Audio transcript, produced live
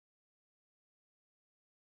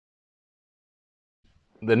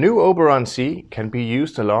The new Oberon C can be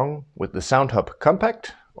used along with the SoundHub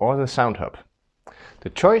Compact or the SoundHub.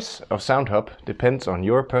 The choice of SoundHub depends on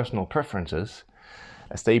your personal preferences,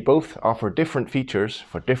 as they both offer different features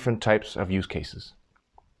for different types of use cases.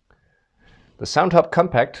 The SoundHub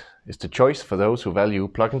Compact is the choice for those who value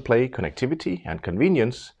plug-and-play connectivity and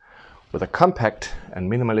convenience with a compact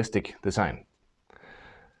and minimalistic design.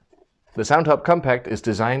 The SoundHub Compact is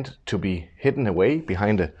designed to be hidden away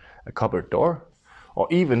behind a cupboard door or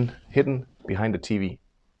even hidden behind a TV.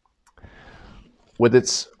 With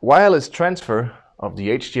its wireless transfer of the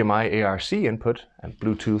HDMI ARC input and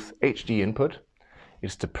Bluetooth HD input,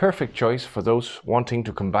 it's the perfect choice for those wanting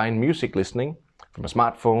to combine music listening from a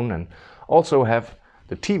smartphone and also have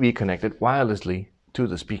the TV connected wirelessly to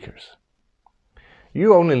the speakers.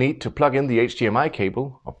 You only need to plug in the HDMI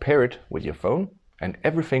cable or pair it with your phone, and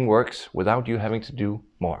everything works without you having to do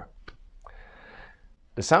more.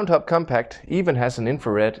 The SoundHub Compact even has an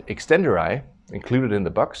infrared extender eye included in the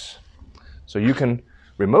box, so you can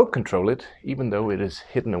remote control it even though it is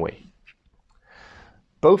hidden away.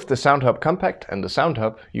 Both the SoundHub Compact and the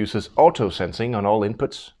SoundHub uses auto sensing on all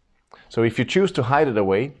inputs, so if you choose to hide it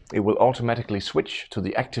away, it will automatically switch to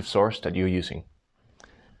the active source that you're using.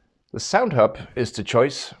 The SoundHub is the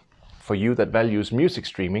choice for you that values music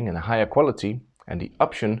streaming in a higher quality and the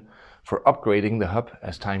option for upgrading the hub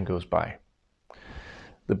as time goes by.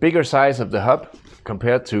 The bigger size of the hub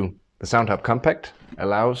compared to the SoundHub Compact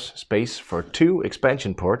allows space for 2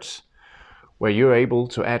 expansion ports where you're able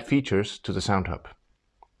to add features to the SoundHub.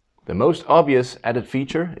 The most obvious added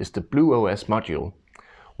feature is the BlueOS module,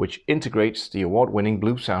 which integrates the award-winning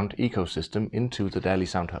Bluesound ecosystem into the Dali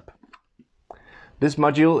SoundHub. This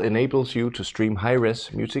module enables you to stream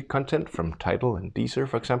high-res music content from Tidal and Deezer,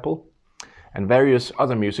 for example, and various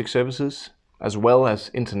other music services, as well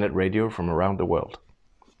as internet radio from around the world.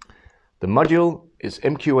 The module is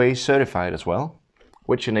MQA certified as well,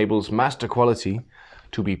 which enables master quality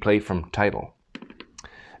to be played from Tidal.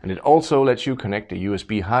 And it also lets you connect a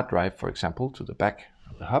USB hard drive, for example, to the back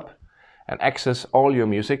of the hub and access all your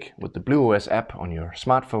music with the BlueOS app on your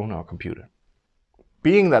smartphone or computer.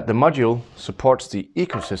 Being that the module supports the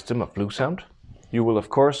ecosystem of Bluesound, you will of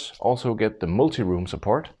course also get the multi-room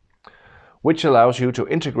support, which allows you to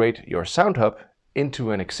integrate your SoundHub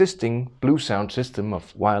into an existing Bluesound system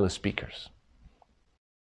of wireless speakers.